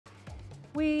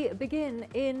We begin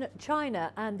in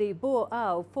China, and the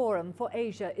Boao Forum for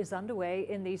Asia is underway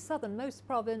in the southernmost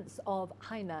province of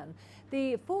Hainan.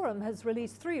 The forum has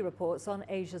released 3 reports on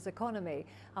Asia's economy.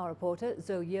 Our reporter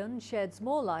Zou Yun sheds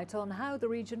more light on how the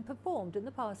region performed in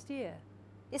the past year.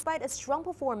 Despite a strong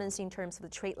performance in terms of the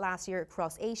trade last year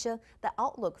across Asia, the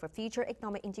outlook for future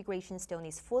economic integration still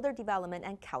needs further development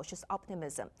and cautious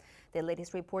optimism. The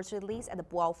latest reports released at the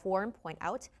Boao Forum point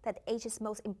out that Asia's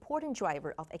most important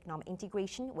driver of economic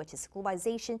integration, which is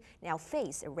globalization, now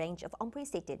face a range of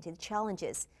unprecedented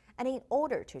challenges. And in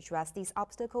order to address these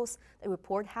obstacles, the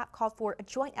report had called for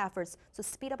joint efforts to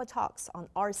speed up talks on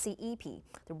RCEP,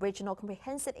 the Regional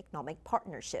Comprehensive Economic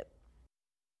Partnership.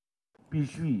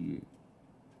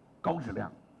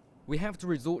 We have to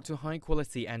resort to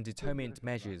high-quality and determined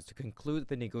measures to conclude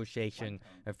the negotiation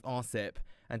of RCEP,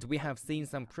 and we have seen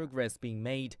some progress being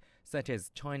made, such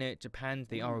as China, Japan,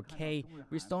 the ROK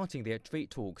restarting their trade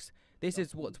talks. This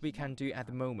is what we can do at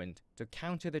the moment to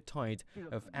counter the tide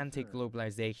of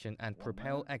anti-globalization and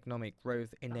propel economic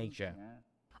growth in Asia.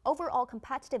 Overall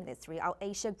competitiveness throughout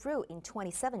Asia grew in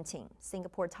 2017.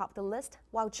 Singapore topped the list,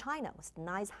 while China was the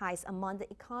 9th highest among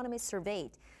the economies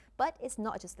surveyed. But it's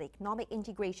not just the economic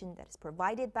integration that has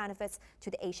provided benefits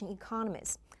to the Asian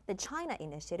economies. The China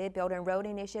Initiative, Belt and Road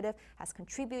Initiative, has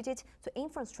contributed to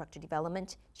infrastructure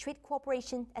development, trade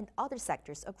cooperation, and other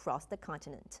sectors across the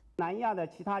continent.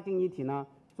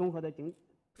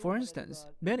 For instance,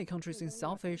 many countries in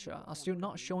South Asia are still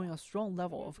not showing a strong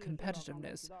level of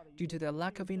competitiveness due to their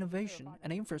lack of innovation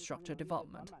and infrastructure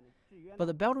development. But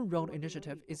the Belt and Road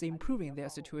Initiative is improving their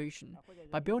situation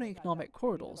by building economic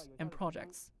corridors and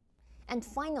projects. And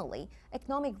finally,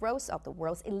 economic growth of the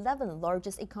world's 11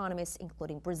 largest economies,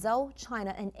 including Brazil,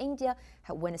 China, and India,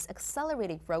 have witnessed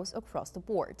accelerated growth across the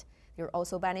board. They're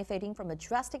also benefiting from a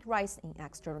drastic rise in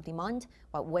external demand,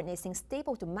 while witnessing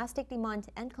stable domestic demand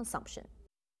and consumption.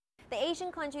 The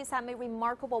Asian countries have made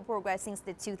remarkable progress since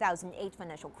the 2008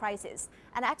 financial crisis,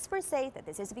 and experts say that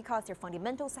this is because their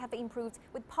fundamentals have improved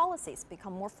with policies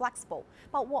become more flexible.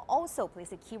 But what also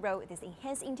plays a key role is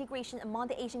enhanced integration among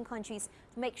the Asian countries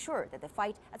to make sure that they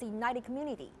fight as a united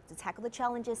community to tackle the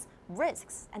challenges,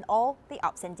 risks, and all the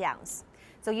ups and downs.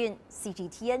 Zou Yun,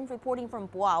 CGTN reporting from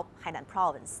Boao, Hainan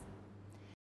Province.